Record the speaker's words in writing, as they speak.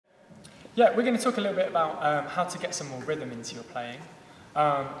Yeah, we're going to talk a little bit about how to get some more rhythm into your playing.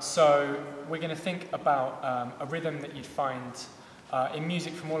 So we're going to think about a rhythm that you'd find in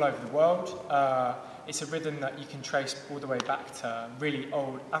music from all over the world. It's a rhythm that you can trace all the way back to really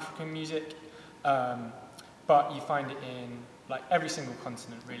old African music, but you find it in like every single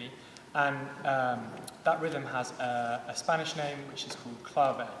continent really. And that rhythm has a Spanish name which is called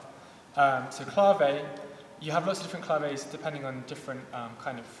clave. So clave, you have lots of different claves depending on different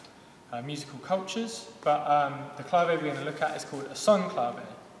kind of musical cultures, but the clave we're going to look at is called a son clave.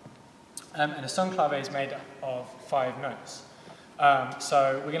 And a son clave is made up of 5 notes.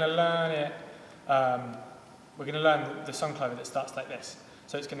 So we're going to learn it, we're going to learn the son clave that starts like this.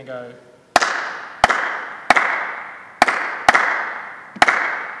 So it's going to go.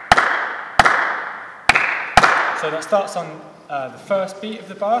 So that starts on the first beat of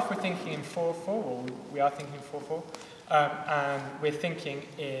the bar if we're thinking in 4/4, or we are thinking in 4/4, and we're thinking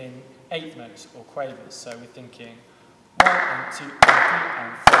in 8th notes or quavers. So we're thinking 1 and 2 and 3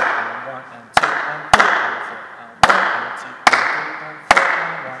 and 4 and 1 and 2 and 3 and 4 and 1 and 2 and 3 and 4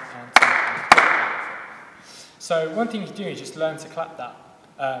 and 1 and 2 and 3 and 4. So one thing you can do is just learn to clap that.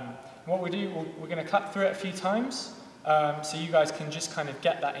 What we do, we're going to clap through it a few times, so you guys can just kind of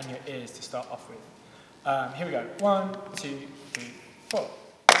get that in your ears to start off with. Here we go. 1, 2, 3, 4.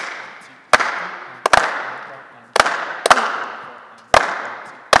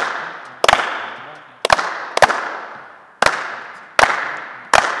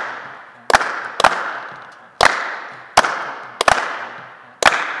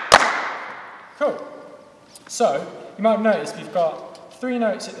 Cool. So, you might have noticed we've got 3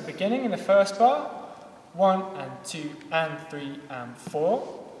 notes at the beginning in the first bar, 1 and 2 and 3 and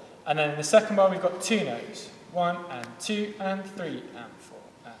 4. And then in the second bar we've got 2 notes, 1 and 2 and 3 and 4.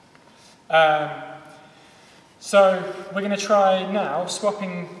 So we're going to try now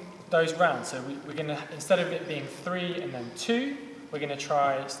swapping those round. So we're going to, instead of it being 3 and then 2, we're going to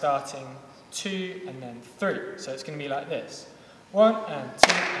try starting 2 and then 3. So it's going to be like this. 1 and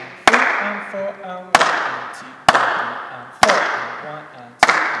 2 and 3 and 4 and 1 and 2 and 3 and 4 and 1 and 2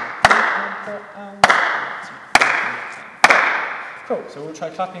 and 3 and 4 and 1 and 2 and 3 and 4. Cool, so we'll try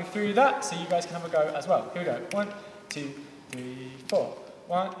clapping through that so you guys can have a go as well. Here we go. 1, 2, 3, 4.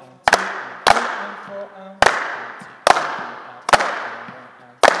 1 and 2 and 3 and 4 and 1 and 2 and 3 and 4 and 1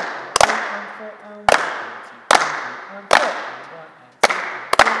 and 2 and 3 and 4 and 1 and 2 and 3 and 4 and 1 and 2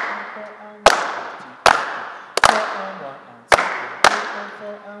 and 3 and 4 and 1 and 2 and 4 and 1 and 2 and 3 and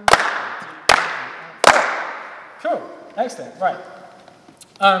 4 and 1 and 2 and 4. Cool, excellent, right.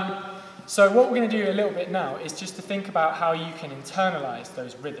 So what we're going to do a little bit now is just to think about how you can internalize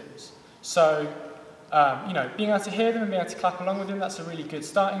those rhythms. So, you know, being able to hear them and being able to clap along with them, that's a really good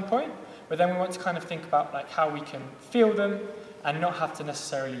starting point. But then we want to kind of think about like how we can feel them and not have to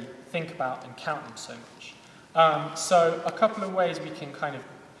necessarily think about and count them so much. So a couple of ways we can kind of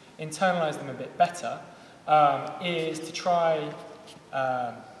internalize them a bit better is to try,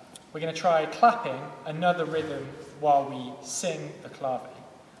 we're going to try clapping another rhythm while we sing the clave.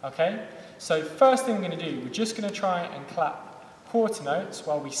 Okay, so first thing we're going to do, we're just going to try and clap quarter notes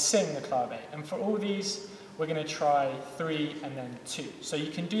while we sing the clave. And for all these, we're going to try 3 and then 2. So you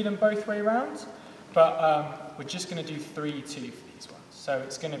can do them both way around, but we're just going to do 3, 2 for these ones. So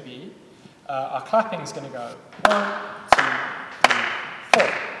it's going to be, our clapping is going to go 1, 2, 3, 4.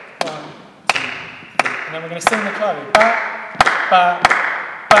 1, 2, 3. And then we're going to sing the clave. Ba, ba,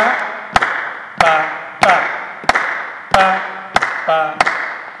 ba, ba, ba, ba, ba.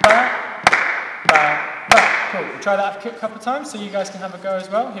 Ba, ba, ba. Cool. We'll try that a couple of times so you guys can have a go as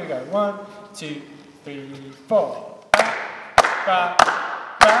well. Here we go. 1, 2, 3, 4. Ba, ba,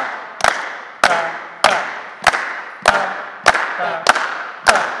 ba, ba, ba, ba, ba,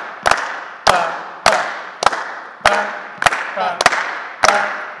 ba, ba,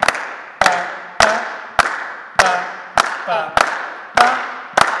 ba,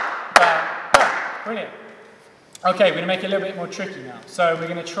 ba, ba. Brilliant. Okay, we're going to make it a little bit more tricky now. So we're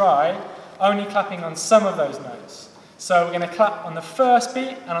going to try only clapping on some of those notes. So we're going to clap on the first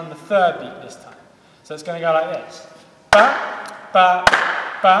beat and on the third beat this time. So it's going to go like this. Ba, ba,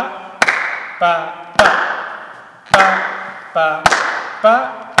 ba, ba, ba, ba, ba, ba,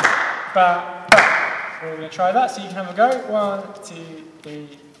 ba, ba. We're going to try that so you can have a go. 1, 2,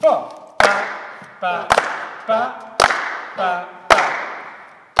 3, 4. Ba, ba, ba, ba,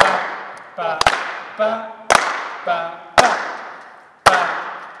 ba, ba, ba, ba. Ba, ba,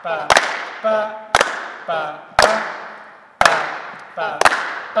 ba, ba, ba, ba, ba,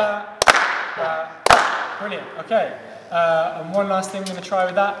 ba, ba, ba. Brilliant. Okay. And one last thing we're going to try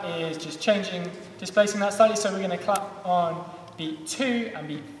with that is just displacing that slightly. So we're going to clap on beat 2 and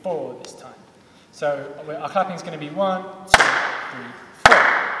beat 4 this time. So our clapping is going to be 1, 2, 3, 4.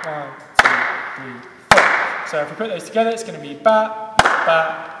 1, 2, 3, 4. So if we put those together, it's going to be ba, ba,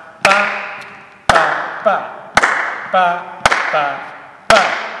 ba, ba, ba, ba, ba, ba,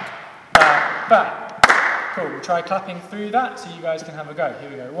 ba, ba. Cool, we'll try clapping through that so you guys can have a go. Here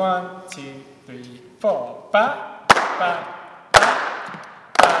we go. 1, 2, 3, 4. Ba, ba, ba,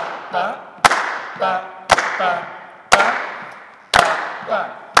 ba, ba, ba, ba, ba,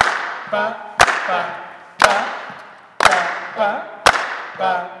 ba, ba, ba, ba, ba,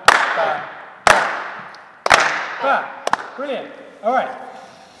 ba, ba, ba. Brilliant. All right.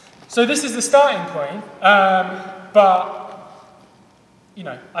 So this is the starting point, but you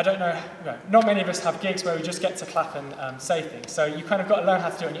know, I don't know, not many of us have gigs where we just get to clap and say things. So you kind of got to learn how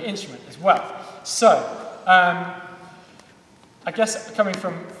to do it on your instrument as well. So I guess coming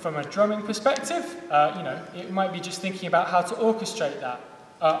from a drumming perspective, you know, it might be just thinking about how to orchestrate that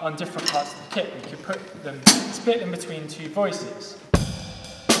on different parts of the kit. You could split them between 2 voices.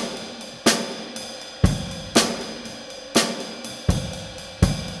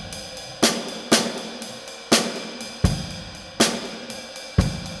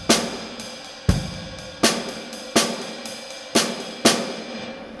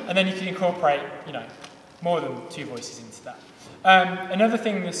 And then you can incorporate, you know, more than 2 voices into that. Another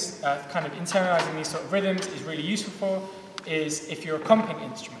thing this kind of internalizing these sort of rhythms is really useful for is if you're a comping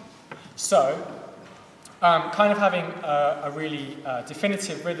instrument. So kind of having a really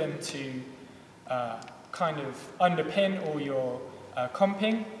definitive rhythm to kind of underpin all your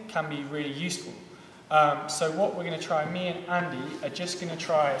comping can be really useful. So what we're going to try, me and Andy are just going to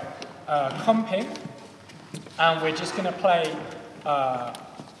try comping, and we're just going to play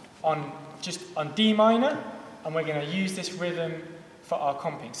on D minor, and we're going to use this rhythm for our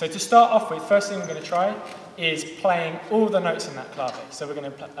comping. So to start off with, first thing we're going to try is playing all the notes in that clave. So we're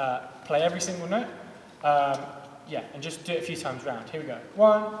going to play every single note, yeah, and just do it a few times round. Here we go.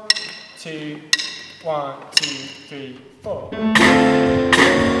 1, 2, 1, 2, 3, 4.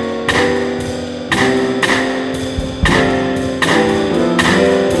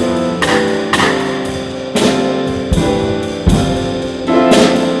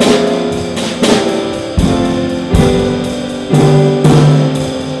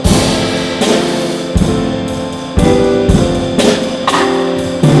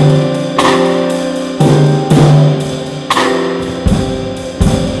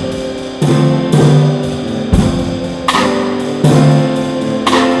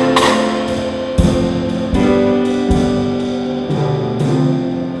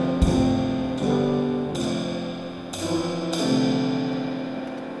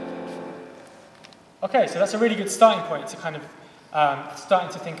 Okay, so that's a really good starting point to kind of starting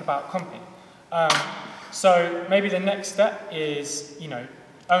to think about comping. So maybe the next step is, you know,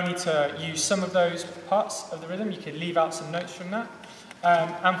 only to use some of those parts of the rhythm. You could leave out some notes from that.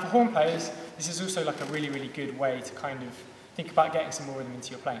 And for horn players, this is also like a really, really good way to kind of think about getting some more rhythm into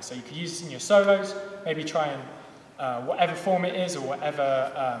your playing. So you could use this in your solos, maybe try and, whatever form it is or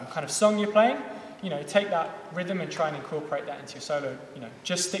whatever kind of song you're playing, you know, take that rhythm and try and incorporate that into your solo, you know,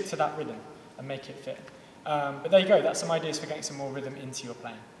 just stick to that rhythm and make it fit. But there you go, that's some ideas for getting some more rhythm into your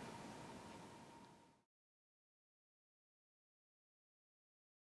playing.